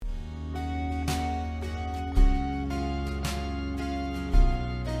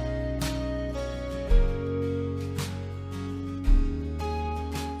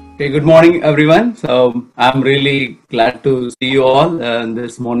Okay, good morning, everyone. So I'm really glad to see you all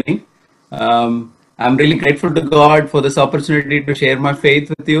this morning. I'm really grateful to God for this opportunity to share my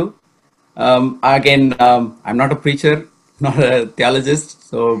faith with you. I'm not a preacher, not a theologist,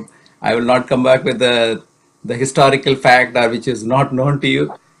 so I will not come back with the historical fact which is not known to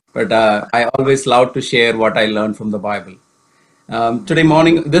you. But I always love to share what I learned from the Bible.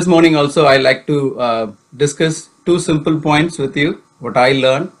 This morning also, I like to discuss two simple points with you. What I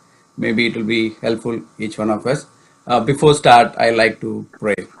learned, maybe it will be helpful each one of us. Before start, I like to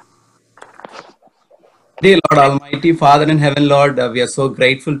pray. Dear Lord Almighty, Father in heaven, Lord, we are so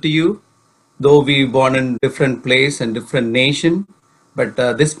grateful to you. Though we born in different place and different nation, but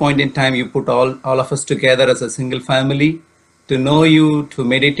this point in time, you put all of us together as a single family to know you, to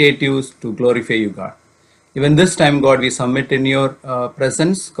meditate you, to glorify you, God. Even this time, God, we submit in your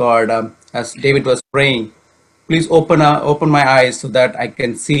presence, God, as David was praying. Please open my eyes so that I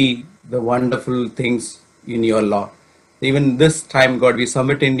can see the wonderful things in your law. Even this time, God, we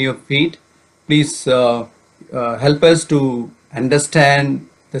submit in your feet. Please help us to understand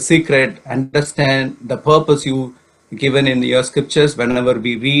the secret, understand the purpose you given in your scriptures. Whenever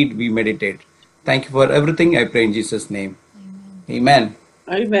we read, we meditate. Thank you for everything. I pray in Jesus' name. Amen.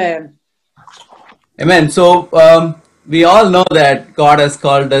 Amen. Amen. So we all know that God has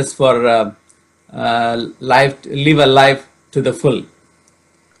called us for live a life to the full.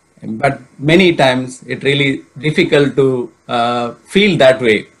 But many times it really difficult to feel that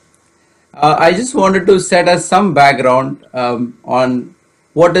way. I just wanted to set us some background on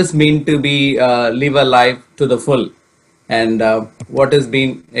what is mean to be live a life to the full, and what is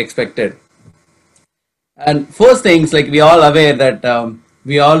being expected. And first things, like we all aware that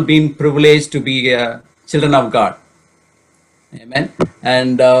we all been privileged to be children of God. Amen.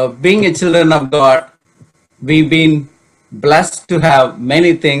 And being a children of God, we've been blessed to have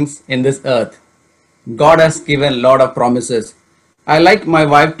many things in this earth. God has given a lot of promises. I like my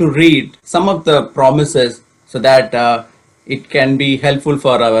wife to read some of the promises so that it can be helpful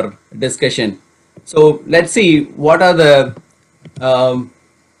for our discussion. So let's see what are the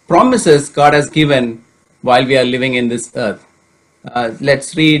promises God has given while we are living in this earth.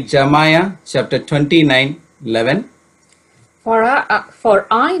 Let's read Jeremiah chapter 29:11. For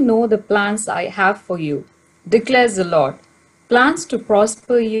I know the plans I have for you, declares the Lord, plans to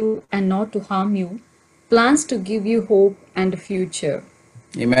prosper you and not to harm you, plans to give you hope and a future.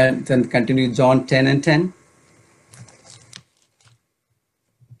 Amen. Then continue John 10:10.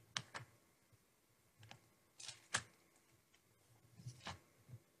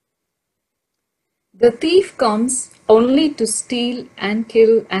 The thief comes only to steal and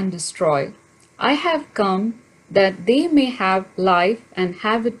kill and destroy. I have come that they may have life and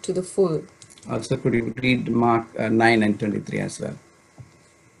have it to the full. Also, could you read Mark 9:23 as well?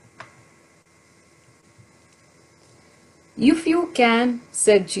 If you can,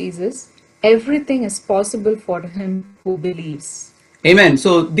 said Jesus, everything is possible for him who believes. Amen.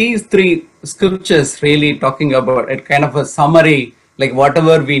 So these three scriptures really talking about it, kind of a summary, like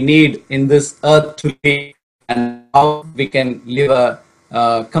whatever we need in this earth to live and how we can live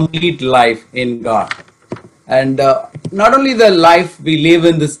a complete life in God. And not only the life we live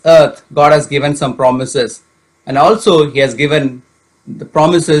in this earth, God has given some promises, and also He has given the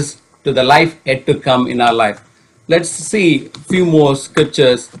promises to the life yet to come in our life. Let's see a few more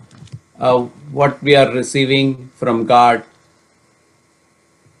scriptures, what we are receiving from God.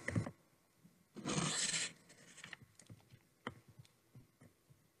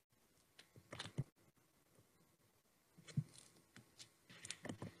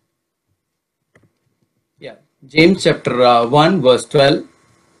 Yeah, James chapter 1 verse 12.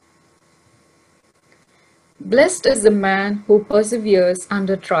 Blessed is the man who perseveres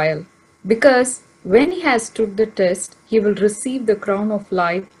under trial, because when he has stood the test, he will receive the crown of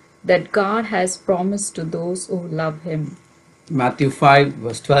life that God has promised to those who love him. Matthew 5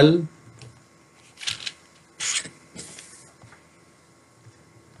 verse 12.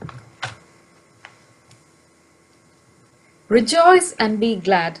 Rejoice and be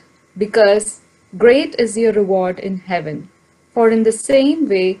glad, because great is your reward in heaven. For in the same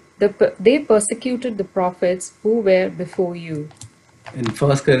way they persecuted the prophets who were before you. In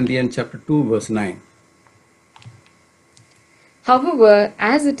 1 Corinthians chapter 2 verse 9. However,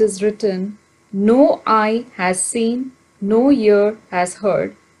 as it is written, no eye has seen, no ear has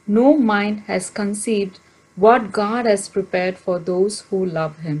heard, no mind has conceived what God has prepared for those who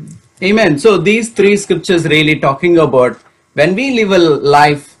love him. Amen. So these three scriptures really talking about when we live a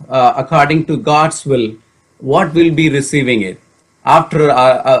life according to God's will, what will be receiving it after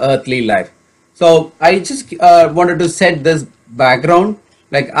our earthly life. So I just wanted to set this background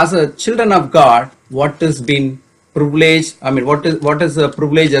like as a children of God, what has been privilege? I mean, what is a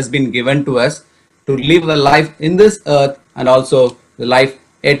privilege has been given to us to live a life in this earth and also the life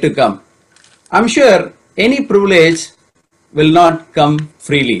yet to come. I'm sure any privilege will not come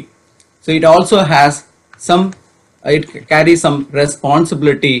freely. So it also has some, it carries some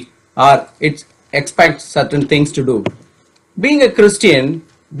responsibility, or it expects certain things to do. Being a Christian,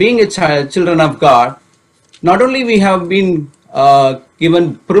 being a child, children of God, not only we have been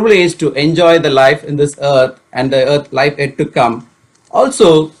given privilege to enjoy the life in this earth and the earth life yet to come,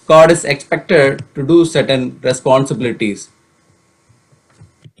 also God is expected to do certain responsibilities.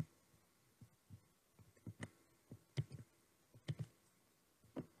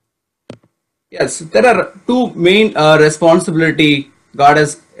 Yes, there are two main responsibility God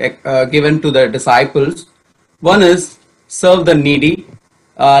has given to the disciples. One is serve the needy.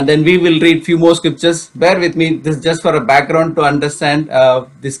 Then we will read few more scriptures. Bear with me. This is just for a background to understand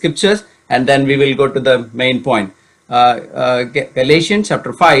the scriptures, and then we will go to the main point. Galatians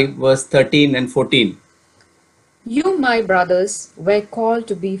chapter 5, verse 13 and 14. You, my brothers, were called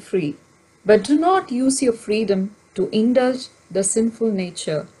to be free, but do not use your freedom to indulge the sinful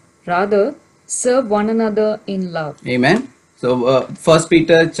nature. Rather, serve one another in love. Amen. So, 1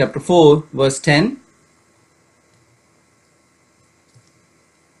 Peter chapter 4, verse 10.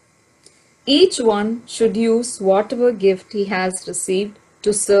 Each one should use whatever gift he has received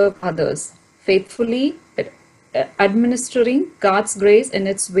to serve others, faithfully administering God's grace in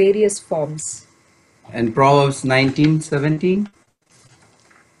its various forms. And Proverbs 19:17.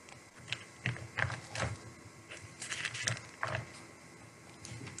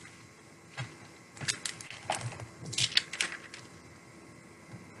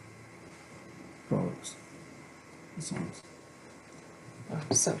 Proverbs.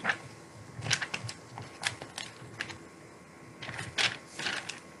 Sorry.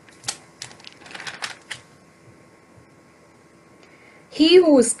 He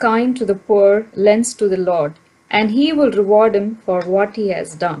who is kind to the poor lends to the Lord, and he will reward him for what he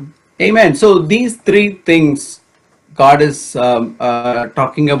has done. Amen. So these three things God is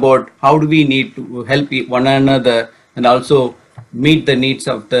talking about. How do we need to help one another and also meet the needs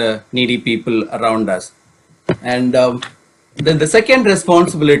of the needy people around us? And then the second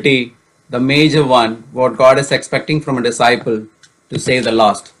responsibility, the major one, what God is expecting from a disciple, to save the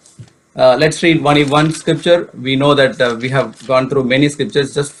lost. Let's read one scripture. We know that we have gone through many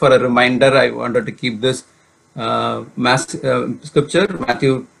scriptures. Just for a reminder, I wanted to keep this scripture,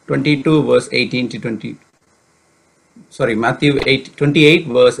 Matthew 22, verse 18 to 20. Sorry, Matthew 28,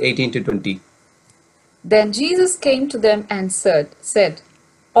 verse 18 to 20. Then Jesus came to them and said,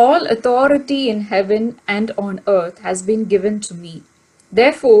 All authority in heaven and on earth has been given to me.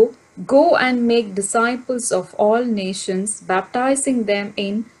 Therefore, go and make disciples of all nations, baptizing them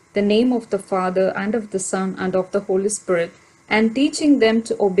in the name of the Father and of the Son and of the Holy Spirit, and teaching them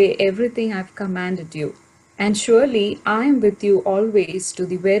to obey everything I have commanded you. And surely I am with you always to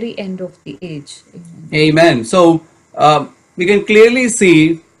the very end of the age. Amen. Amen. So we can clearly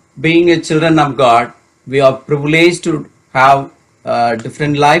see, being a children of God, we are privileged to have a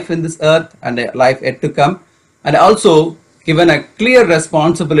different life in this earth and a life yet to come, and also given a clear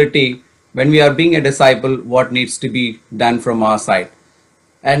responsibility when we are being a disciple, what needs to be done from our side.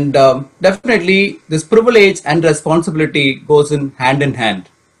 And definitely this privilege and responsibility goes in hand.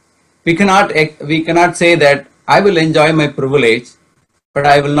 We cannot say that I will enjoy my privilege, but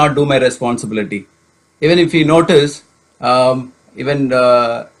I will not do my responsibility. Even if you notice, even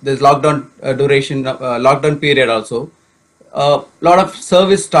this lockdown lockdown period also, a lot of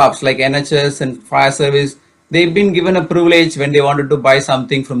service staffs like NHS and fire service, they've been given a privilege when they wanted to buy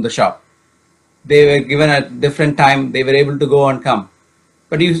something from the shop. They were given a different time, they were able to go and come.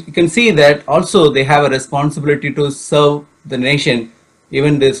 But you can see that also they have a responsibility to serve the nation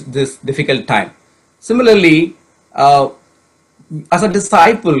even this difficult time. Similarly, as a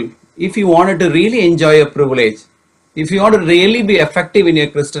disciple, if you wanted to really enjoy a privilege, if you want to really be effective in your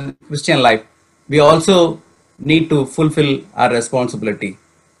Christian life, we also need to fulfill our responsibility.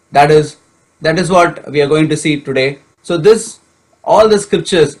 That is what we are going to see today. So all the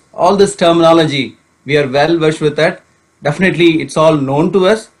scriptures, all this terminology, we are well versed with that. Definitely, it's all known to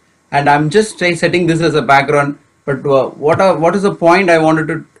us, and I'm just setting this as a background. But what is the point I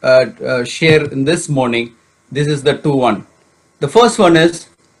wanted to share in this morning? This is the one. The first one is,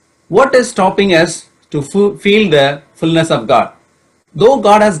 what is stopping us to feel the fullness of God? Though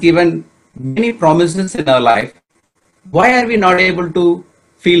God has given many promises in our life, why are we not able to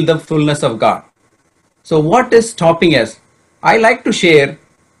feel the fullness of God? So what is stopping us? I like to share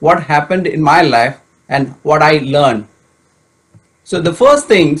what happened in my life and what I learned. So the first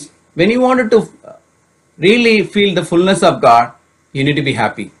things, when you wanted to really feel the fullness of God, you need to be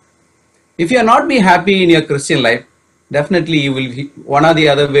happy. If you are not be happy in your Christian life, definitely you will one or the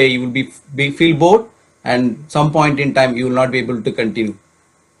other way you will feel bored, and some point in time you will not be able to continue.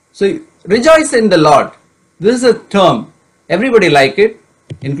 So rejoice in the Lord. This is a term everybody like it,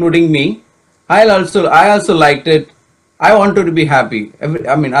 including me. I also liked it. I wanted to be happy.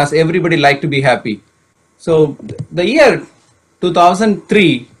 As everybody like to be happy. So the year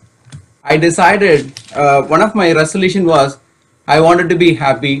 2003, I decided one of my resolution was I wanted to be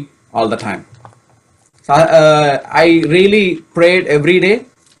happy all the time. So I really prayed every day,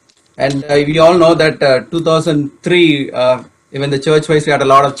 and we all know that 2003, even the church wise, we had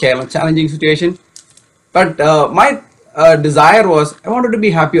a lot of challenging situation. But my desire was I wanted to be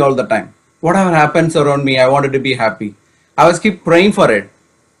happy all the time. Whatever happens around me, I wanted to be happy. I was keep praying for it.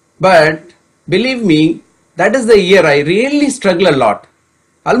 But believe me, that is the year I really struggled a lot.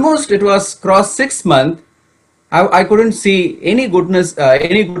 Almost it was crossed 6 months. I couldn't see any goodness,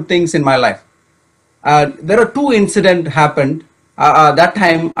 any good things in my life. There are two incidents happened. That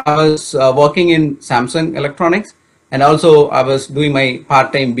time I was working in Samsung Electronics, and also I was doing my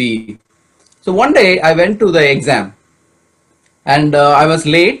part-time BE. So one day I went to the exam, and I was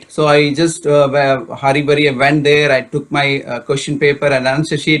late, so I just hurry I went there. I took my question paper and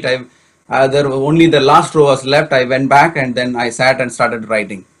answer sheet. There only the last row was left. I went back and then I sat and started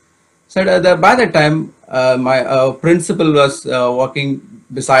writing. So by that time, my principal was walking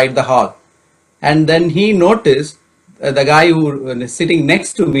beside the hall, and then he noticed the guy who was sitting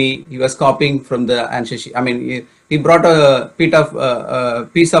next to me. He was copying from the answer sheet. He brought a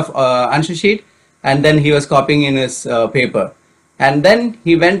piece of answer sheet, and then he was copying in his paper. And then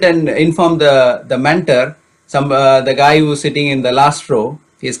he went and informed the mentor, the guy who was sitting in the last row.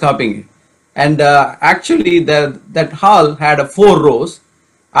 He is copying it. And actually, that hall had 4 rows.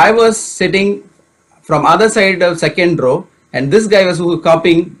 I was sitting from other side of second row, and this guy was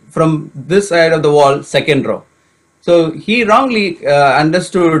copying from this side of the wall, second row. So he wrongly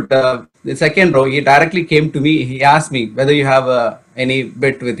understood the second row. He directly came to me. He asked me whether you have any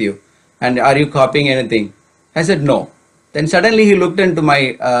bit with you, and are you copying anything? I said no. Then suddenly he looked into my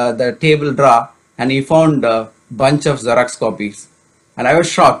the table drawer, and he found a bunch of Xerox copies, and I was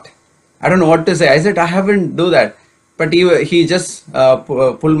shocked. I don't know what to say. I said I haven't do that, but he just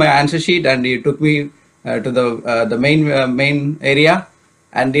pulled my answer sheet and he took me to the main area,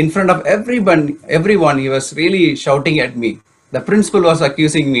 and in front of everyone he was really shouting at me. The principal was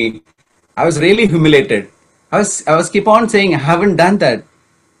accusing me. I was really humiliated. I was keep on saying I haven't done that.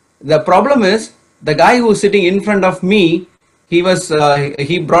 The problem is the guy who was sitting in front of me, he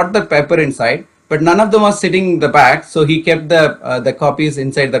brought the paper inside, but none of them was sitting in the back, so he kept the copies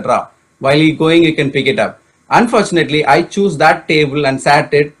inside the drawer. While he going, he can pick it up. Unfortunately, I choose that table and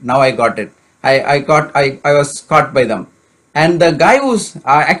sat it. Now I got it. I was caught by them. And the guy who's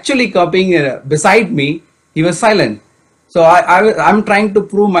actually copying beside me, he was silent. So I'm trying to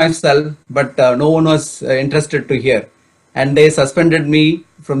prove myself, but no one was interested to hear. And they suspended me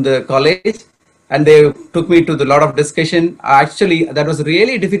from the college, and they took me to the lot of discussion. Actually, that was a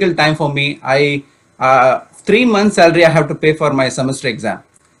really difficult time for me. 3 months salary I have to pay for my semester exam.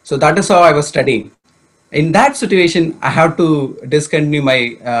 So that is how I was studying. In that situation, I have to discontinue my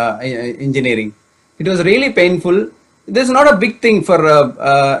engineering. It was really painful. This is not a big thing for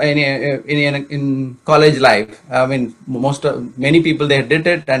in college life. Many people, they did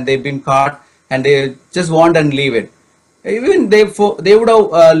it and they've been caught and they just want and leave it. Even they would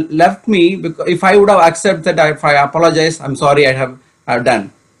have left me because if I would have accepted that, if I apologize, I'm sorry, I've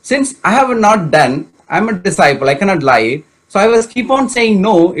done. Since I have not done, I'm a disciple, I cannot lie. So I was keep on saying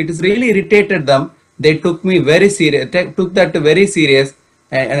no. It is really irritated them. They took me very serious, took that very serious,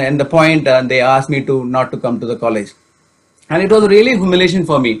 and the point, they asked me to not to come to the college. And it was really humiliation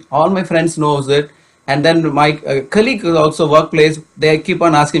for me. All my friends knows it. And then my colleague also workplace, they keep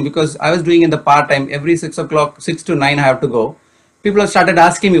on asking, because I was doing in the part-time, every 6 o'clock, 6 to 9 I have to go. People have started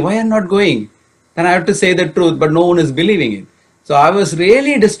asking me, why I'm not going? Then I have to say the truth, but no one is believing it. So I was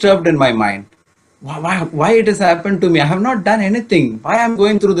really disturbed in my mind. Why it has happened to me? I have not done anything. Why I'm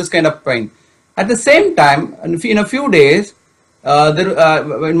going through this kind of pain? At the same time, in a few days,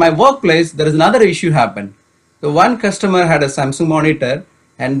 in my workplace, there is another issue happened. So one customer had a Samsung monitor,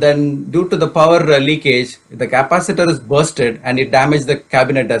 and then due to the power leakage, the capacitor is bursted and it damaged the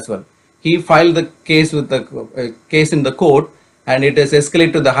cabinet as well. He filed the case with the case in the court, and it is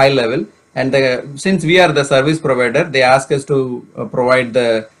escalated to the high level. And since we are the service provider, they ask us to provide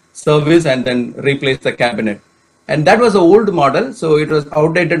the service and then replace the cabinet. And that was an old model, so it was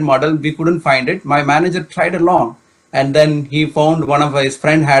outdated model. We couldn't find it. My manager tried along. and then he found one of his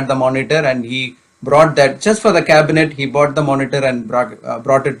friend had the monitor, and he brought that just for the cabinet. He bought the monitor and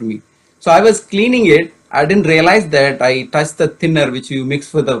brought it to me. So I was cleaning it. I didn't realize that I touched the thinner which you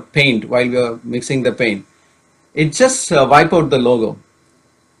mix with the paint while we were mixing the paint. It just wiped out the logo.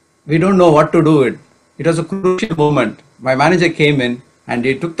 We don't know what to do it. It was a crucial moment. My manager came in and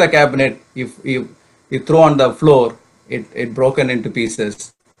he took the cabinet, he threw on the floor, it broken into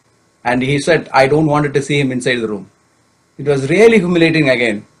pieces. And he said, I don't wanted to see him inside the room. It was really humiliating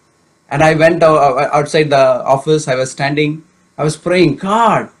again. And I went outside the office, I was standing, I was praying,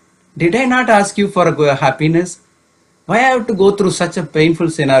 God, did I not ask you for a happiness? Why I have to go through such a painful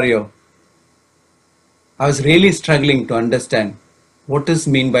scenario? I was really struggling to understand what is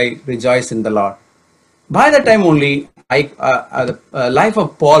mean by rejoice in the Lord. By the time only, the life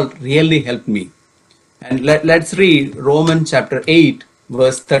of Paul really helped me. And let's read Romans chapter 8,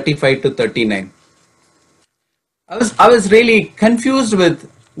 verse 35 to 39. I was really confused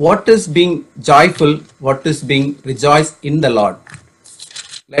with what is being joyful, what is being rejoiced in the Lord.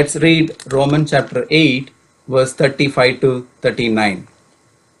 Let's read Romans chapter 8, verse 35 to 39.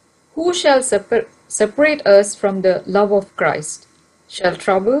 Who shall separate us from the love of Christ? Shall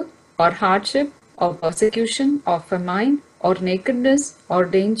trouble, or hardship, or persecution, or famine, or nakedness, or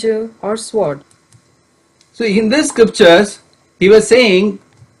danger, or sword? So in these scriptures, he was saying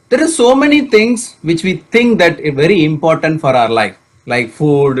there are so many things which we think that are very important for our life, like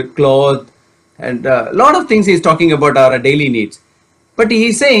food, clothes, and a lot of things he's talking about our daily needs. But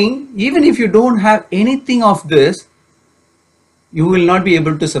he's saying even if you don't have anything of this, you will not be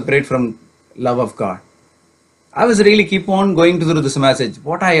able to separate from love of God. I was really keep on going through this message.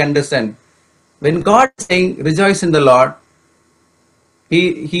 What I understand, when God is saying rejoice in the Lord,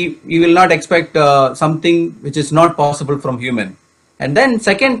 he will not expect something which is not possible from human. And then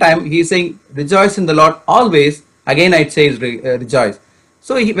second time he is saying rejoice in the Lord always. Again it says rejoice.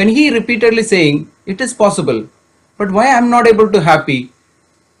 So when he repeatedly saying it is possible, but why I am not able to happy?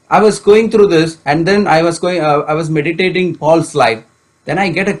 I was going through this, and then I was meditating Paul's life. Then I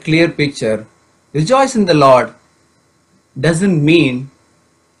get a clear picture. Rejoice in the Lord doesn't mean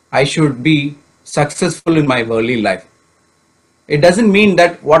I should be successful in my worldly life. It doesn't mean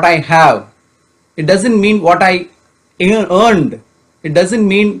that what I have. It doesn't mean what I earned. It doesn't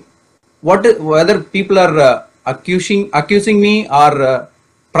mean whether people are accusing me or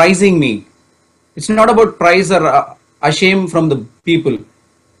praising me. It's not about praise or shame from the people.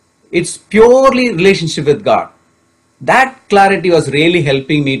 It's purely relationship with God. That clarity was really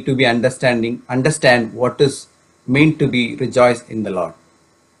helping me to be understand what is meant to be rejoiced in the Lord.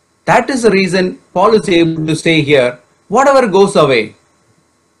 That is the reason Paul is able to say here, whatever goes away,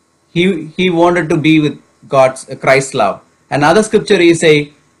 he wanted to be with God's Christ's love. Another scripture he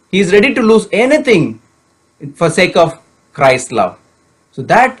say he is ready to lose anything for sake of Christ's love. So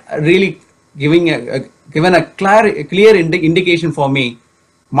that really given a clear indication for me.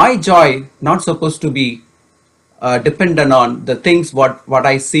 My joy not supposed to be dependent on the things what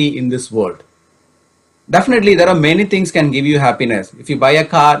I see in this world. Definitely there are many things can give you happiness. If you buy a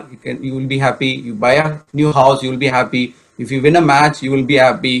car, you will be happy. You buy a new house, you will be happy. If you win a match, you will be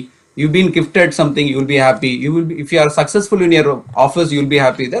happy. You've been gifted something, you will be happy. If you are successful in your office, you will be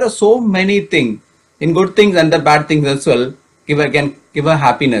happy. There are so many things, in good things and the bad things as well, can give a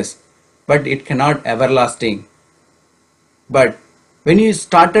happiness, but it cannot everlasting. But when you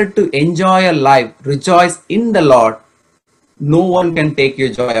started to enjoy a life, rejoice in the Lord, no one can take your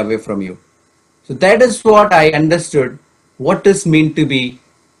joy away from you. So that is what I understood, what is meant to be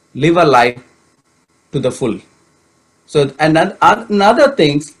live a life to the full. So and another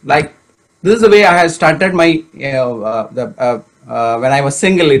things, like this is the way I have started my when I was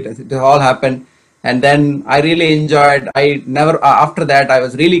single, it all happened, and then I really enjoyed. I never after that I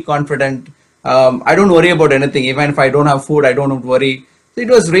was really confident. I don't worry about anything. Even if I don't have food, I don't worry. So it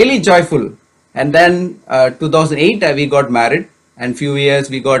was really joyful. And then 2008 we got married, and few years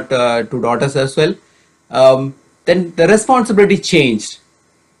we got 2 daughters as well. Then the responsibility changed.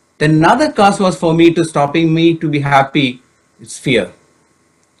 Then another cause was for me to stopping me to be happy. It's fear.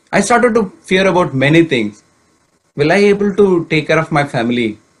 I started to fear about many things. Will I able to take care of my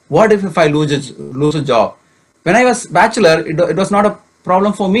family? What if I lose a job? When I was bachelor, it was not a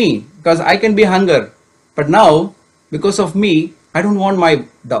problem for me because I can be hunger. But now, because of me, I don't want my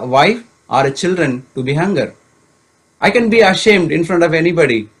wife or children to be hunger. I can be ashamed in front of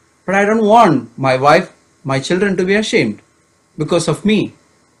anybody, but I don't want my wife, my children to be ashamed because of me.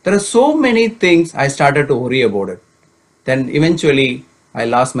 There are so many things I started to worry about it. Then eventually I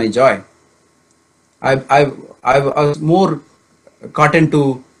lost my joy. I was more caught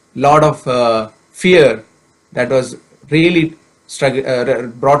into lot of fear that was really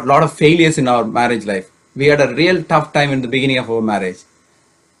brought a lot of failures in our marriage life. We had a real tough time in the beginning of our marriage.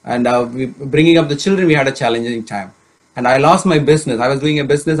 And bringing up the children, we had a challenging time. And I lost my business. I was doing a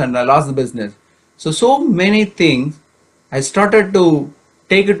business and I lost the business. So many things, I started to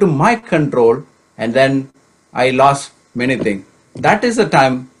take it to my control, and then I lost many things. That is the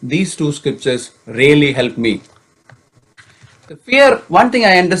time these two scriptures really helped me. The fear, one thing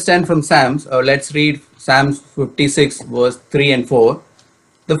I understand from Psalms, let's read Psalms 56, verse 3 and 4.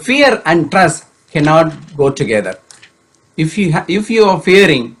 The fear and trust cannot go together. If you are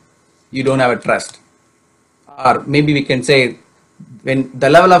fearing, you don't have a trust. Or maybe we can say, when the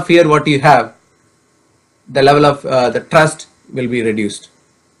level of fear what you have, the level of the trust will be reduced.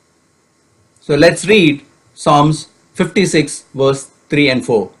 So let's read Psalms 56, verse 3 and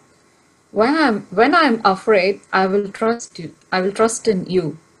 4. When I'm afraid, I will trust you. I will trust in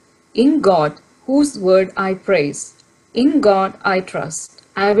you. In God, whose word I praise. In God I trust.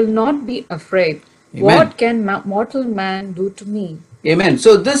 I will not be afraid. Amen. What can mortal man do to me? Amen.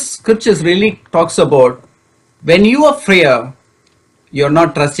 So this scriptures really talks about when you are fear, you're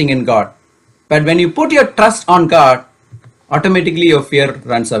not trusting in God. But when you put your trust on God, automatically your fear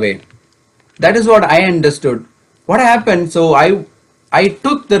runs away. That is what I understood. What happened? So I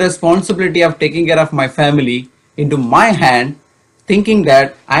took the responsibility of taking care of my family into my hand, thinking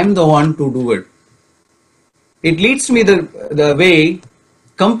that I'm the one to do it. It leads me the way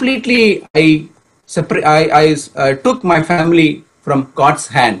completely. I took my family from God's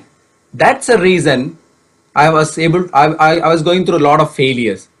hand. That's the reason I was going through a lot of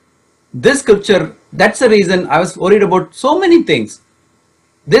failures. This scripture, that's the reason I was worried about so many things.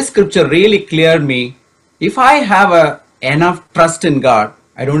 This scripture really cleared me. If I have enough trust in God,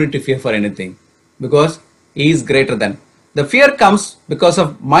 I don't need to fear for anything, because He is greater than. The fear comes because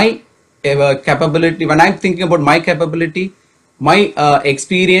of my capability. When I'm thinking about my capability, my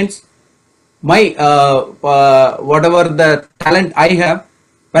experience, my whatever the talent I have,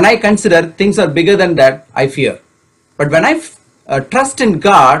 when I consider things are bigger than that, I fear. But when I trust in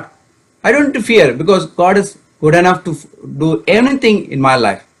God, I don't need to fear, because God is good enough to do anything in my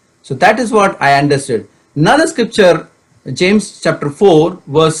life. So that is what I understood. Another scripture, James chapter 4,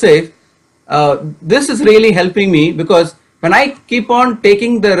 verse 6, this is really helping me, because when I keep on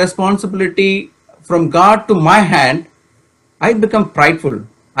taking the responsibility from God to my hand, I become prideful.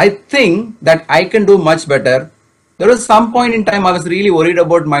 I think that I can do much better. There was some point in time I was really worried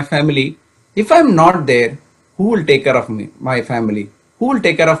about my family. If I'm not there, who will take care of me, my family? Who will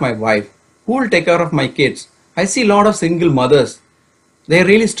take care of my wife? Who will take care of my kids? I see a lot of single mothers. They're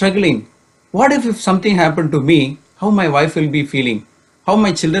really struggling. What if something happened to me? How my wife will be feeling? How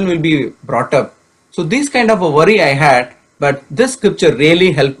my children will be brought up? So this kind of a worry I had, but this scripture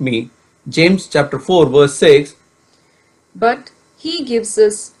really helped me. James chapter 4, verse 6. But He gives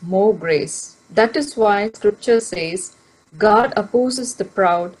us more grace. That is why Scripture says, God opposes the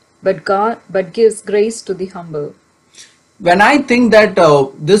proud, but gives grace to the humble. When I think that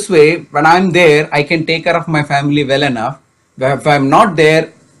this way, when I'm there, I can take care of my family well enough. If I'm not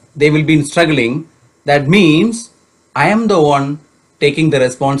there, they will be struggling. That means I am the one taking the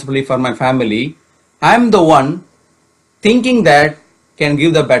responsibility for my family. I am the one thinking that can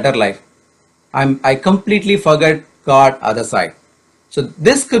give the better life. I completely forget God other side. So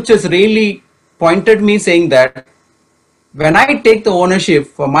this scriptures really pointed me saying that when I take the ownership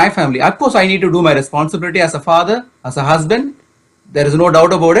for my family, of course I need to do my responsibility as a father, as a husband. There is no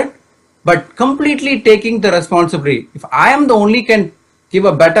doubt about it. But completely taking the responsibility, if I am the only can give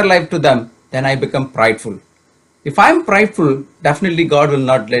a better life to them, then I become prideful. If I am prideful, definitely God will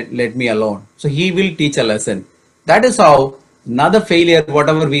not let me alone. So He will teach a lesson. That is how another failure,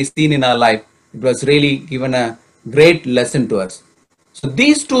 whatever we seen in our life, it was really given a great lesson to us. So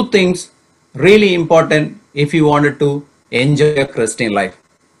these two things really important if you wanted to enjoy a Christian life.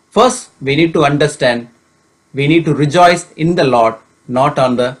 First, we need to understand, we need to rejoice in the Lord, not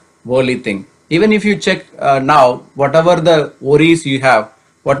on the worldly thing. Even if you check now, whatever the worries you have,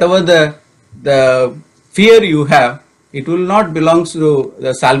 whatever the fear you have, it will not belong to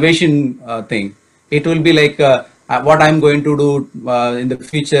the salvation thing. It will be like what I'm going to do in the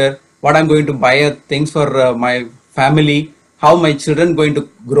future, what I'm going to buy things for my family, how my children going to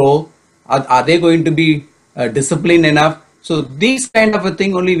grow, are they going to be disciplined enough? So these kind of a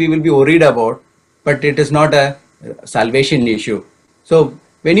thing only we will be worried about, but it is not a salvation issue. So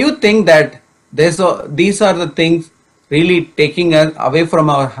when you think that these are the things really taking us away from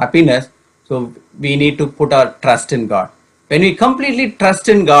our happiness, so we need to put our trust in God. When we completely trust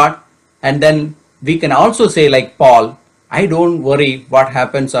in God, and then we can also say like Paul, I don't worry what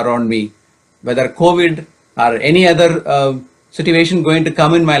happens around me, whether COVID or any other situation going to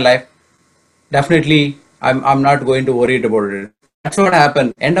come in my life, definitely I'm not going to worry about it. That's what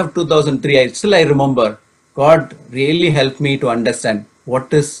happened. End of 2003, I remember God really helped me to understand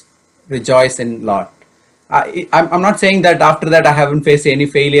what is rejoice in Lord. I'm not saying that after that I haven't faced any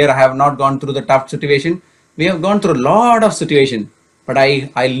failure. I have not gone through the tough situation. We have gone through a lot of situation, but I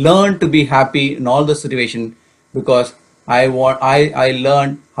learned to be happy in all the situation because I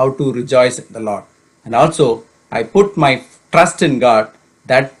learned how to rejoice in the Lord, and also I put my trust in God.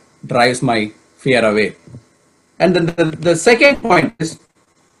 That drives my fear away. And then the second point is,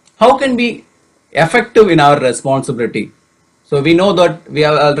 how can we effective in our responsibility? So we know that we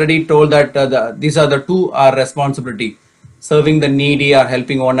have already told that these are the two our responsibility: serving the needy or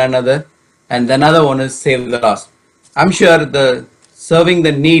helping one another, and another one is save the lost. I'm sure the serving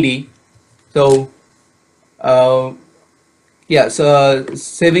the needy. So uh, yeah, so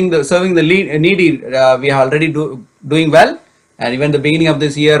serving the needy, we are already doing well, and even the beginning of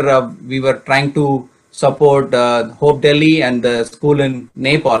this year, we were trying to support Hope Delhi and the school in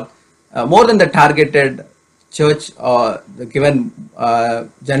Nepal, more than the targeted church given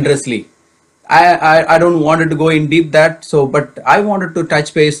generously. I don't wanted to go in deep that, so but I wanted to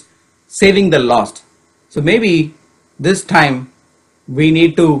touch base saving the lost. So maybe this time we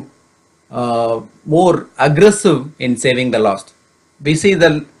need to more aggressive in saving the lost. We see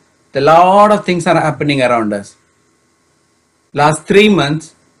the lot of things are happening around us. Last 3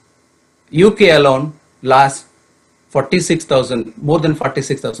 months, UK alone lost 46,000, more than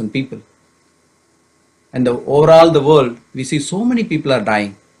 46,000 people. And overall the world, we see so many people are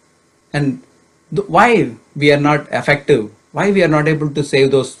dying. And why we are not effective? Why we are not able to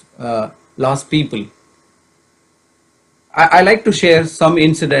save those lost people? I like to share some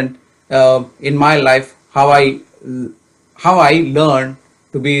incident in my life, how I learned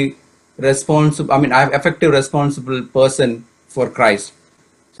to be responsible. I mean, I'm effective, responsible person for Christ.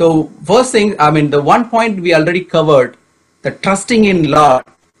 So first thing, I mean, the one point we already covered, the trusting in Lord.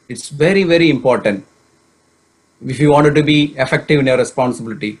 It's very very important if you wanted to be effective in your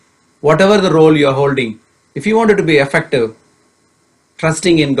responsibility, whatever the role you're holding. If you wanted to be effective,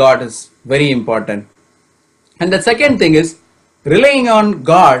 trusting in God is very important. And the second thing is relying on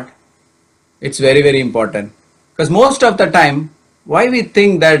God. It's very very important, because most of the time, why we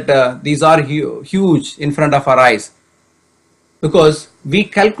think that these are huge in front of our eyes, because we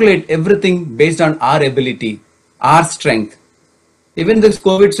calculate everything based on our ability, our strength. Even this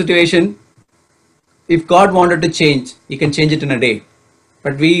COVID situation, if God wanted to change, He can change it in a day.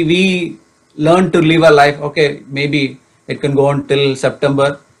 But we learn to live a life. Okay, maybe it can go on till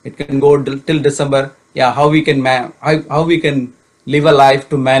September. It can go till December. Yeah, how we can how we can live a life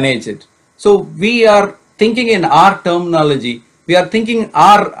to manage it. So we are thinking in our terminology. We are thinking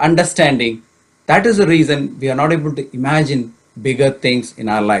our understanding. That is the reason we are not able to imagine bigger things in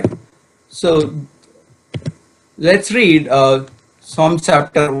our life. So let's read Psalm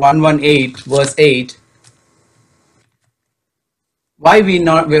chapter 118, verse 8. Why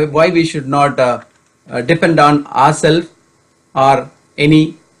we should not depend on ourselves or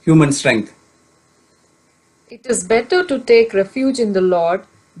any human strength. It is better to take refuge in the Lord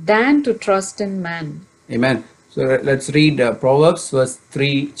than to trust in man. Amen. So let's read Proverbs verse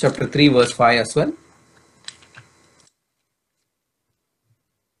 3, chapter 3, verse 5 as well.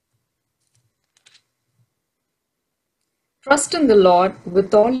 Trust in the Lord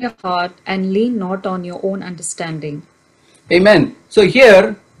with all your heart and lean not on your own understanding. Amen. So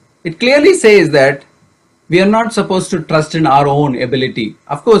here it clearly says that we are not supposed to trust in our own ability.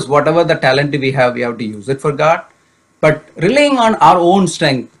 Of course, whatever the talent we have to use it for God. But relying on our own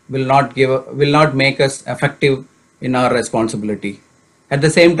strength will not make us effective in our responsibility. At the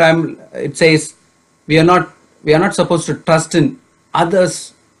same time, it says we are not supposed to trust in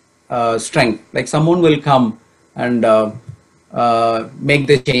others' strength. Like someone will come and make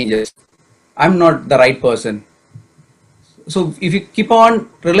the changes. I'm not the right person. So if you keep on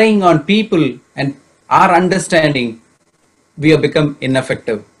relying on people and our understanding, we have become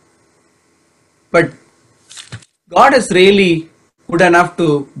ineffective. But God is really good enough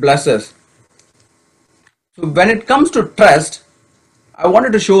to bless us. So when it comes to trust, I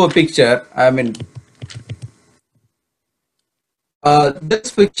wanted to show a picture. I mean,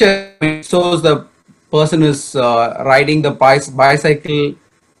 this picture shows the person is riding the bicycle.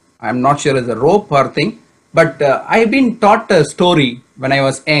 I'm not sure it's a rope or thing, but I've been taught a story when I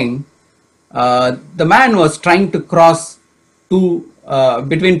was young. The man was trying to cross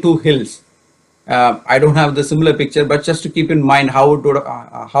between two hills. I don't have the similar picture, but just to keep in mind how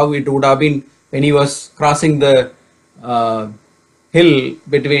it would have been when he was crossing the hill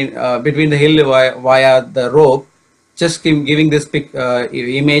between the hill via the rope, just giving this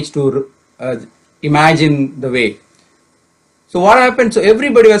image to imagine the way. So what happened? So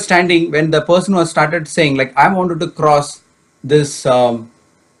everybody was standing when the person was started saying like, I wanted to cross this hill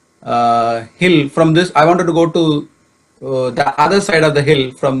from this. I wanted to go to the other side of the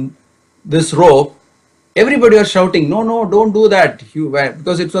hill from this rope. Everybody was shouting, no, no, don't do that.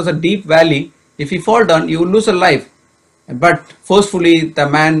 Because it was a deep valley. If you fall down, you will lose a life. But forcefully, the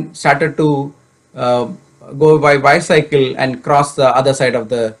man started to go by bicycle and cross the other side of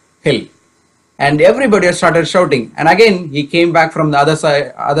the hill. And everybody started shouting. And again, he came back from the other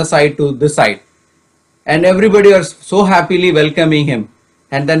side to this side. And everybody was so happily welcoming him.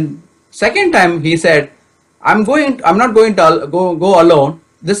 And then second time he said, I'm not going to go alone.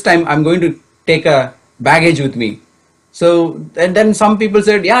 This time I'm going to take a baggage with me. So and then some people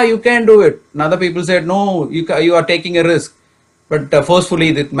said, yeah, you can do it. And other people said, no, you are taking a risk. But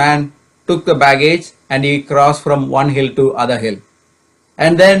forcefully that man took the baggage and he crossed from one hill to other hill.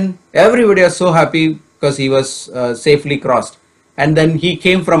 And then everybody was so happy because he was safely crossed. And then he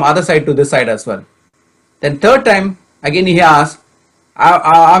came from other side to this side as well. Then third time again he asked,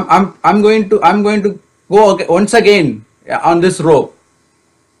 I'm going to go once again on this rope.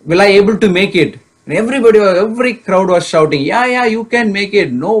 Will I able to make it? And every crowd was shouting, yeah, you can make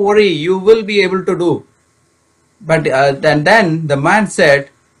it. No worry, you will be able to do. But then the man said,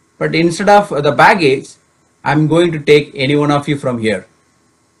 but instead of the baggage, I'm going to take any one of you from here.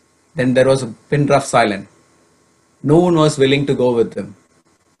 Then there was a pin drop silence. No one was willing to go with him.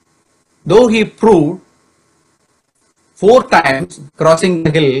 Though he proved 4 times crossing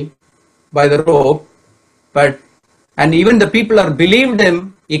the hill by the rope, and even the people are believed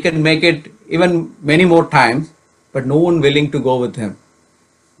him, he can make it even many more times, but no one willing to go with him.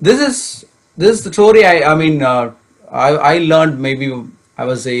 This is the story. I learned maybe I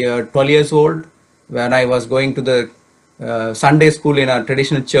was 12 years old when I was going to the Sunday school in a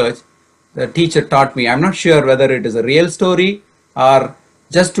traditional church. The teacher taught me. I'm not sure whether it is a real story or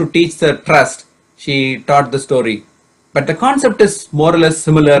just to teach the trust. She taught the story, but the concept is more or less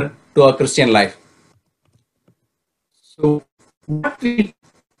similar to our Christian life. So what we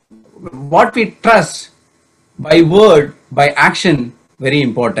trust by word, by action, very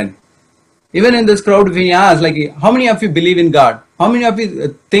important. Even in this crowd, we ask, like, how many of you believe in God? How many of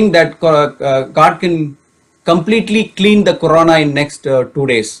you think that God can completely clean the corona in next 2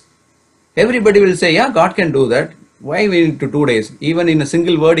 days? Everybody will say, yeah, God can do that. Why we need to 2 days? Even in a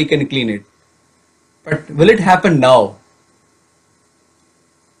single word, He can clean it. But will it happen now?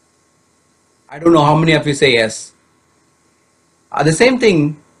 I don't know how many of you say yes. The same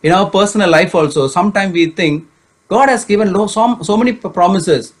thing in our personal life also. Sometimes we think God has given so many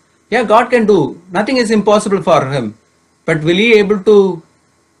promises. Yeah, God can do. Nothing is impossible for Him. But will He able to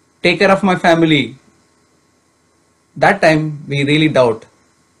take care of my family? That time we really doubt.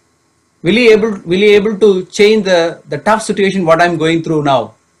 Will He able to change the tough situation what I'm going through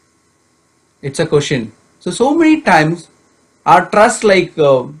now? It's a question. So many times our trust, like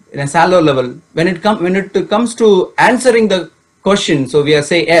in a shallow level, when it comes to answering the question, so we are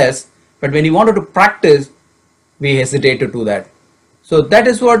say yes, but when you wanted to practice, we hesitate to do that. So that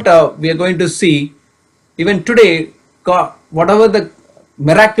is what we are going to see. Even today, God, whatever the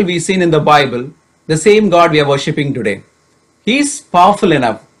miracle we've seen in the Bible, the same God we are worshipping today. He is powerful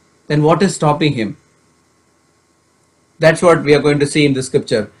enough. Then what is stopping Him? That's what we are going to see in the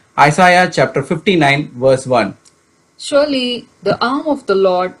scripture. Isaiah chapter 59 verse 1. Surely the arm of the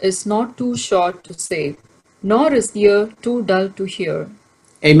Lord is not too short to save, nor his ear too dull to hear.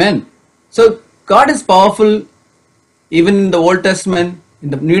 Amen. So God is powerful even in the Old Testament, in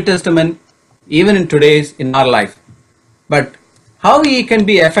the New Testament, even in today's, in our life. But how He can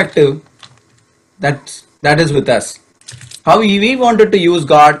be effective, that is with us. How we wanted to use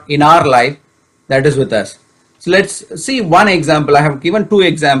God in our life, that is with us. So let's see one example. I have given 2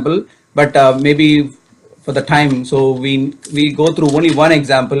 examples, but maybe for the time, so we go through only one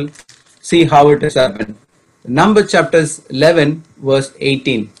example, see how it has happened. Numbers chapters 11 verse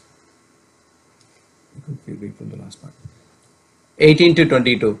 18. You read from the last part. 18 to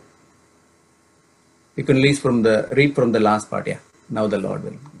 22. You can read from the last part. Yeah. Now the Lord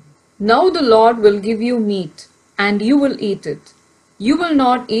will. Now the Lord will give you meat, and you will eat it. You will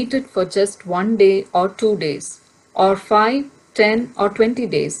not eat it for just 1 day or 2 days, or 5, 10, or 20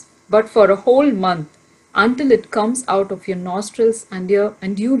 days, but for a whole month, until it comes out of your nostrils and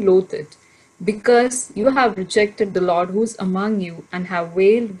you loathe it, because you have rejected the Lord who is among you, and have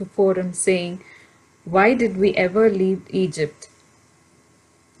wailed before Him, saying, Why did we ever leave Egypt?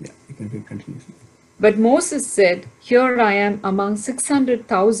 Yeah, you can read continuously. But Moses said, Here I am among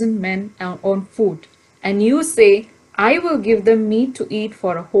 600,000 men on foot, and you say, I will give them meat to eat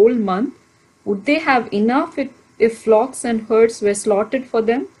for a whole month. Would they have enough if flocks and herds were slaughtered for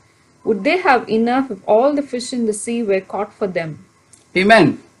them? Would they have enough if all the fish in the sea were caught for them?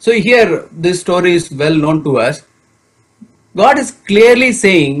 Amen. So here this story is well known to us. God is clearly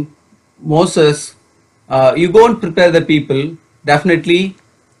saying, Moses, you go and prepare the people. Definitely,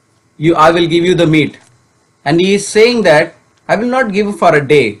 I will give you the meat. And he is saying that I will not give for a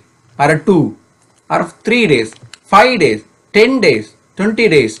day, or a 2, or 3 days, 5 days, 10 days, 20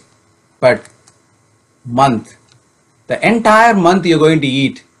 days, but month. The entire month you're going to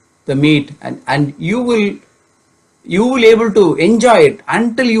eat the meat, and you will able to enjoy it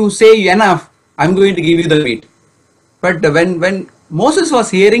until you say enough. I'm going to give you the meat. But when Moses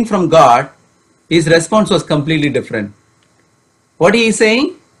was hearing from God, his response was completely different. What he is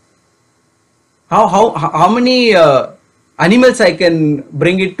saying? How many animals I can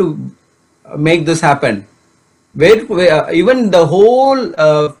bring it to make this happen? Where even the whole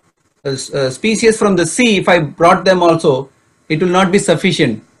species from the sea, if I brought them also, it will not be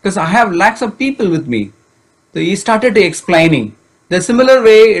sufficient because I have lakhs of people with me. So he started explaining. The similar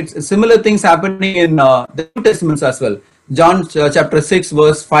way, it's similar things happening in the New Testaments as well. John chapter 6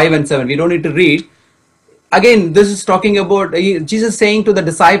 verse 5 and 7. We don't need to read. Again, this is talking about Jesus saying to the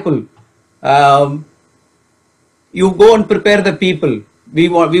disciple, you go and prepare the people. We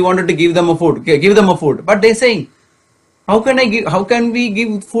wanted to give them a food. Okay, give them a food. But they're saying, how can we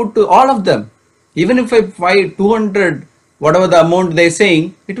give food to all of them? Even if I buy 200, whatever the amount they're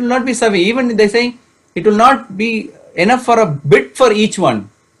saying, it will not be sufficient. Even they're saying it will not be enough for a bit for each one.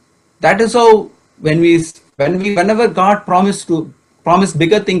 That is how whenever God promised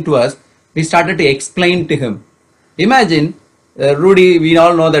bigger thing to us, we started to explain to him. Imagine Rudy. We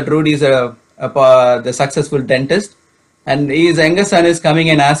all know that Rudy is the successful dentist, and his younger son is coming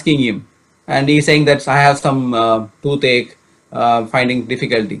and asking him, and he's saying that I have some toothache, finding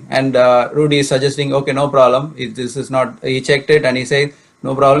difficulty, and Rudy is suggesting, okay, no problem. This is not. He checked it and he said,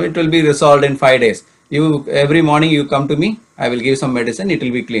 no problem. It will be resolved in 5 days. You every morning you come to me. I will give some medicine. It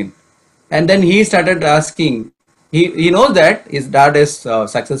will be clean. And then he started asking. He knows that his dad is a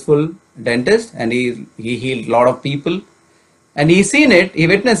successful dentist and he healed a lot of people, and he's seen it, he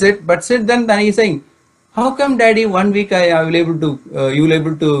witnessed it. But then he's saying, how come daddy 1 week I will able to you will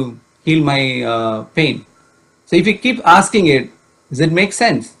able to heal my pain? So if you keep asking it, does it make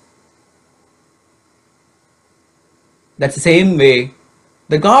sense? That's the same way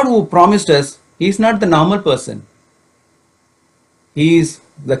the God who promised us, he is not the normal person. He is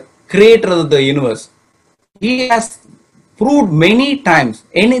the creator of the universe. He has proved many times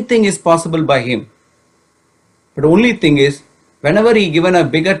anything is possible by him. But the only thing is, whenever he given a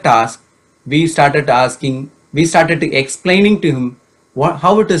bigger task, we started explaining to him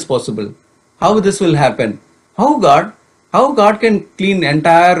how it is possible, how this will happen, how God can clean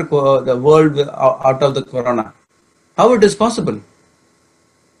entire the world out of the corona, how it is possible,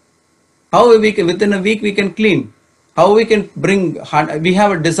 how within a week we can clean, how we can bring, we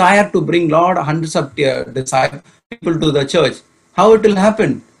have a desire to bring hundreds of people to the church. How it will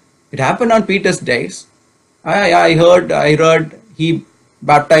happen? It happened on Peter's days. I heard he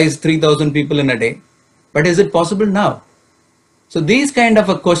baptized 3,000 people in a day. But is it possible now? So these kind of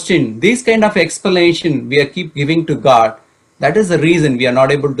a question, these kind of explanation we are keep giving to God, that is the reason we are not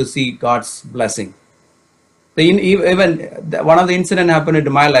able to see God's blessing. So even one of the incident happened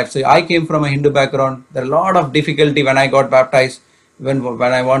in my life. So I came from a Hindu background. There are a lot of difficulty when I got baptized. When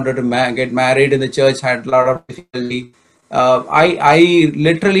I wanted to get married in the church, I had a lot of difficulty. I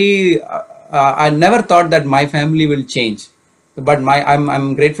literally I never thought that my family will change. But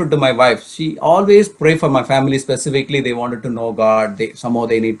I'm grateful to my wife. She always pray for my family. Specifically, they wanted to know God. Somehow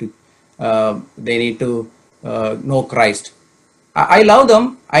they need to know Christ. I love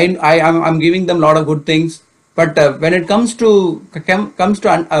them. I'm giving them a lot of good things. But when it comes to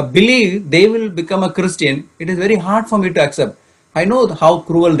believe they will become a Christian, it is very hard for me to accept. I know how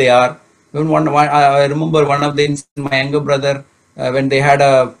cruel they are. I remember one of my younger brother, when they had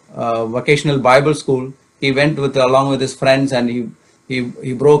a vocational Bible school, he went along with his friends, and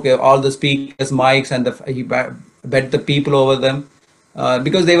he broke all the speakers, mics, and he bet the people over them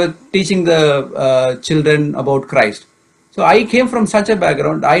because they were teaching the children about Christ. So I came from such a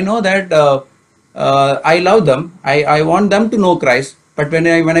background. I know that I love them. I want them to know Christ. But when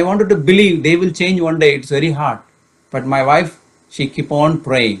I wanted to believe they will change one day, it's very hard. But my wife, she keep on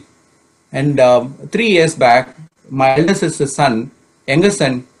praying. And 3 years back, my elder sister's younger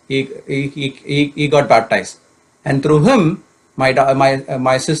son, he got baptized. And through him,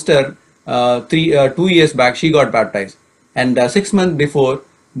 my sister 2 years back, she got baptized. And 6 months before,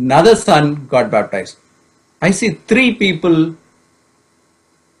 another son got baptized. I see three people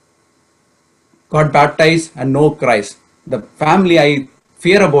got baptized and know Christ. The family, I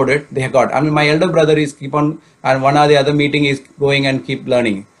fear about it, they have got. I mean, my elder brother is keep on, and one or the other meeting is going and keep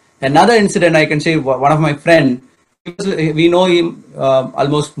learning. Another incident I can say, one of my friend, we know him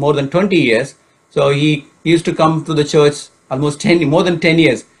almost more than 20 years. So he used to come to the church almost more than 10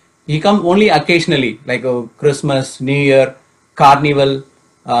 years. He come only occasionally, like Christmas, New Year, Carnival,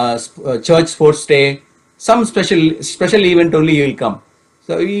 church sports day, some special event only he will come.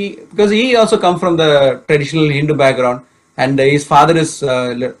 So because he also come from the traditional Hindu background, and his father is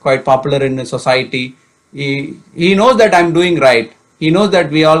quite popular in the society. He knows that I'm doing right. He knows that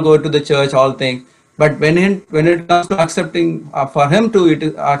we all go to the church, all things. But when it comes to accepting for him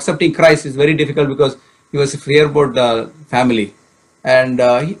to accepting Christ is very difficult because he was fear about the family, and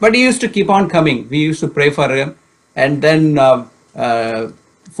but he used to keep on coming. We used to pray for him, and then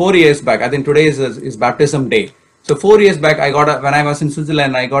 4 years back, I think today is baptism day. So 4 years back, when I was in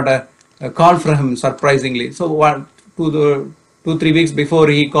Switzerland, I got a call from him surprisingly. So 2 3 weeks before,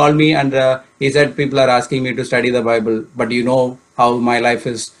 he called me and he said, people are asking me to study the Bible, but you know how my life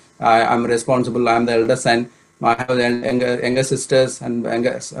is. I'm responsible. I'm the elder son. I have younger sisters and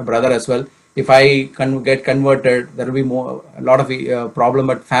a brother as well. If I get converted, there will be a lot of problem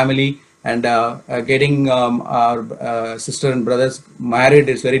at family, and getting our sister and brothers married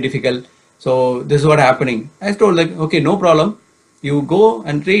is very difficult. So this is what happening. I told like, okay, no problem. You go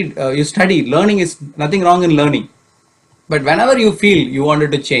and read, you study. Learning is nothing wrong in learning. But whenever you feel you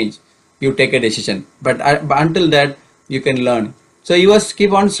wanted to change, you take a decision. But until that, you can learn. So he was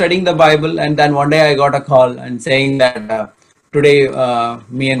keep on studying the Bible, and then one day I got a call and saying that today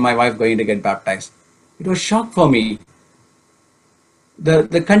me and my wife going to get baptized. It was shock for me.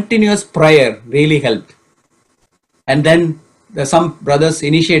 The continuous prayer really helped. And then some brothers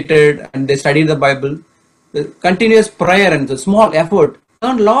initiated and they studied the Bible. The continuous prayer and the small effort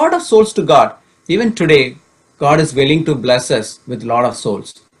turned a lot of souls to God. Even today, God is willing to bless us with a lot of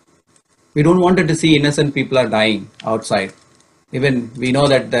souls. We don't want to see innocent people are dying outside. Even we know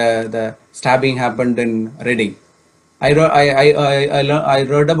that the stabbing happened in Reading. I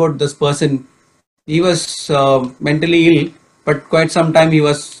read about this person. He was mentally ill, but quite some time he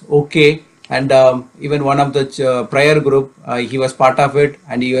was okay. And even one of the prayer group, he was part of it,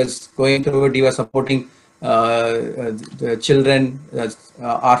 and he was going through it. He was supporting the children,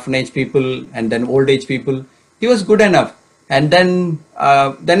 orphanage people, and then old age people. He was good enough. And then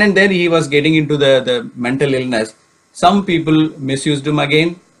and then he was getting into the mental illness. Some people misused him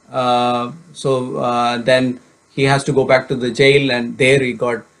again. Then he has to go back to the jail, and there he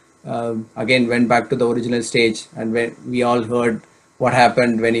got again went back to the original stage. And when we all heard what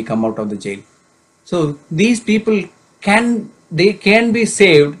happened when he come out of the jail. So these people can be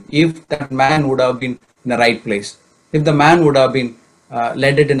saved if that man would have been in the right place, if the man would have been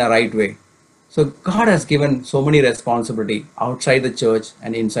led it in a right way. So God has given so many responsibility outside the church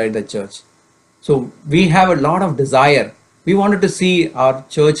and inside the church. So we have a lot of desire. We wanted to see our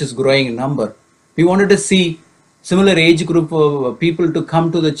church is growing in number. We wanted to see similar age group of people to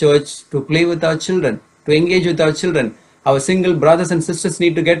come to the church to play with our children, to engage with our children. Our single brothers and sisters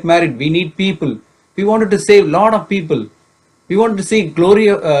need to get married. We need people. We wanted to save a lot of people. We wanted to see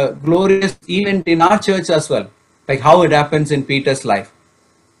glorious event in our church as well, like how it happens in Peter's life.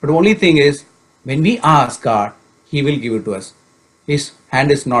 But the only thing is, when we ask God, He will give it to us. His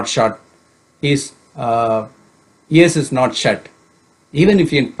hand is not short. His ears is not shut. Even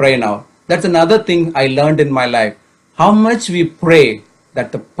if you pray now, that's another thing I learned in my life. How much we pray,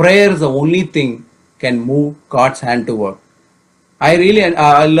 that the prayer is the only thing can move God's hand to work. I really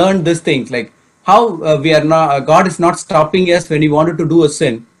learned these things, like how we are not. God is not stopping us when we wanted to do a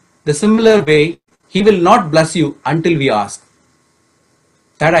sin. The similar way, He will not bless you until we ask.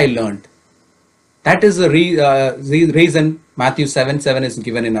 That I learned. That is the reason Matthew 7:7 is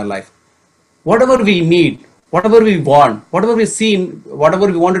given in our life. Whatever we need, whatever we want, whatever we see, whatever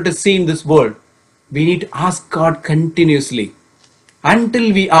we wanted to see in this world, we need to ask God continuously.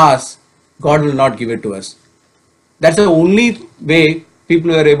 Until we ask, God will not give it to us. That's the only way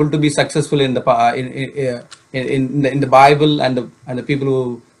people are able to be successful in the in the Bible, and the people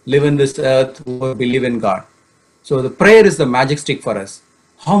who live in this earth who believe in God. So the prayer is the magic stick for us.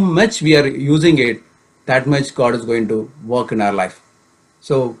 How much we are using it, that much God is going to work in our life.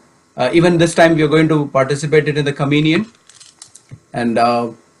 So even this time we are going to participate in the communion, and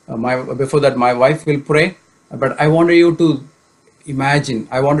before that my wife will pray. But I wanted you to imagine.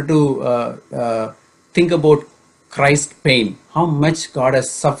 I wanted to think about Christ's pain, how much God has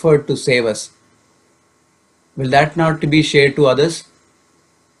suffered to save us, will that not be shared to others?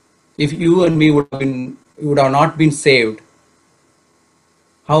 If you and me would have not been saved,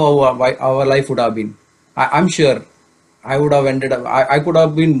 how our life would have been? I'm sure I would have ended up. I could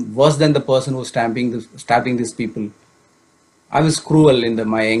have been worse than the person who's stabbing these people. I was cruel in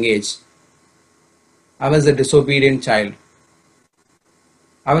my young age. I was a disobedient child.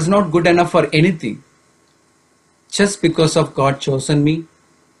 I was not good enough for anything. Just because of God chosen me,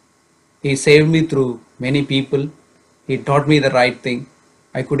 He saved me through many people. He taught me the right thing.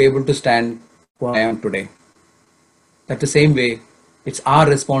 I could able to stand who I am today. That the same way, it's our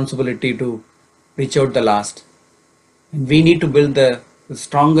responsibility to reach out the last. And we need to build the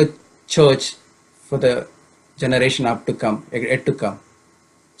stronger church for the generation yet to come.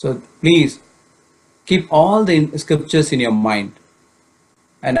 So please keep all the scriptures in your mind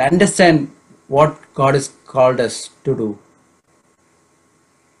and understand what God has called us to do.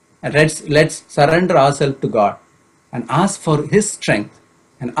 And let's surrender ourselves to God and ask for His strength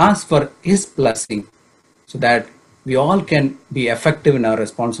and ask for His blessing so that we all can be effective in our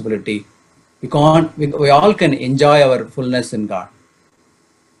responsibility. We all can enjoy our fullness in God.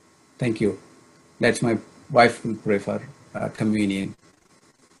 Thank you. That's my wife will pray for communion.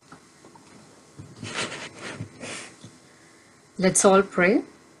 Let's all pray.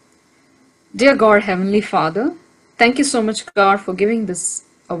 Dear God, Heavenly Father, thank you so much, God, for giving this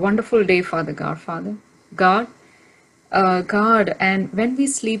a wonderful day, Father God, Father. God, God, and when we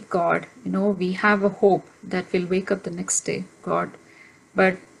sleep, God, we have a hope that we'll wake up the next day, God.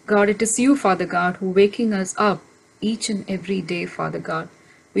 But God, it is you, Father God, who waking us up each and every day, Father God.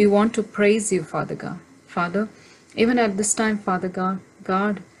 We want to praise you, Father God. Father, even at this time, Father God,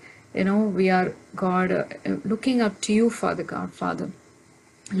 God, we are, God, looking up to you, Father God, Father.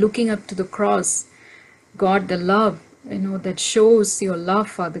 Looking up to the cross, God, the love, that shows your love,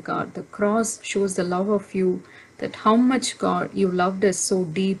 Father God. The cross shows the love of you, that how much, God, you loved us so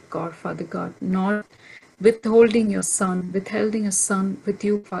deep, God, Father God, not withholding a son with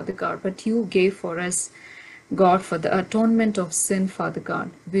you, Father God, but you gave for us, God, for the atonement of sin, Father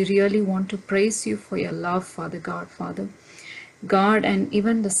God. We really want to praise you for your love, Father God, Father. God, and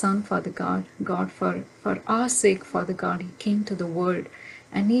even the Son, Father God, God, for our sake, Father God, He came to the world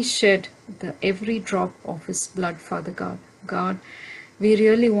and He shed every drop of His blood, Father God. God, we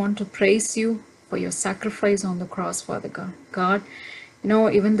really want to praise you for your sacrifice on the cross, Father God. God,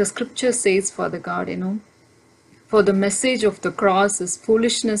 even the scripture says, Father God, for the message of the cross is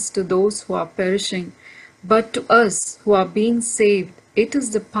foolishness to those who are perishing, but to us who are being saved, it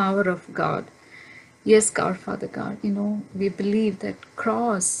is the power of God. Yes, God, Father God, we believe that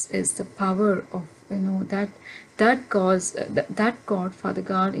cross is the power of, that God, Father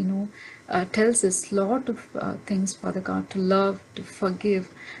God, tells us lot of things, Father God, to love, to forgive.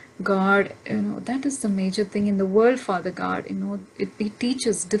 God, that is the major thing in the world, Father God. It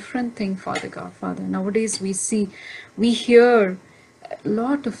teaches different thing, Father God, Father. Nowadays we hear a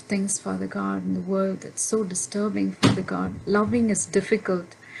lot of things, Father God, in the world that's so disturbing, Father God. Loving is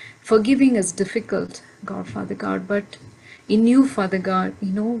difficult. Forgiving is difficult, God, Father God. But in you, Father God,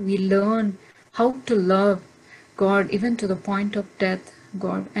 we learn how to love, God, even to the point of death,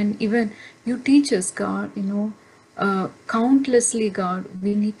 God. And even you teach us, God, countlessly, God,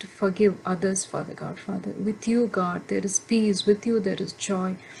 we need to forgive others, Father God, Father. With you, God, there is peace. With you, there is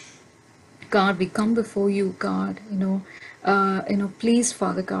joy. God, we come before you, God, please,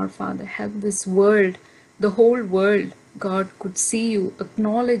 Father God, Father, help this world, the whole world, God, could see you,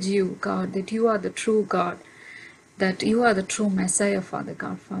 acknowledge you, God, that you are the true God, that you are the true Messiah, Father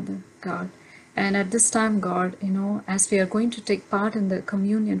God, Father, God. And at this time, God, as we are going to take part in the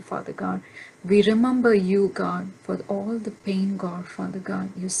communion, Father God, we remember you, God, for all the pain, God, Father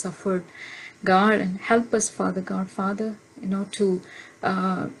God, you suffered, God, and help us, Father God, Father, to,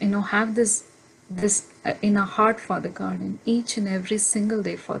 have this in our heart, Father God, and each and every single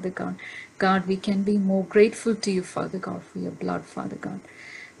day, Father God. God, we can be more grateful to you, Father God, for your blood, Father God.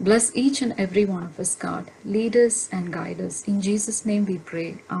 Bless each and every one of us, God. Lead us and guide us. In Jesus' name we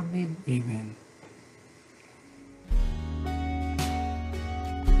pray. Amen. Amen.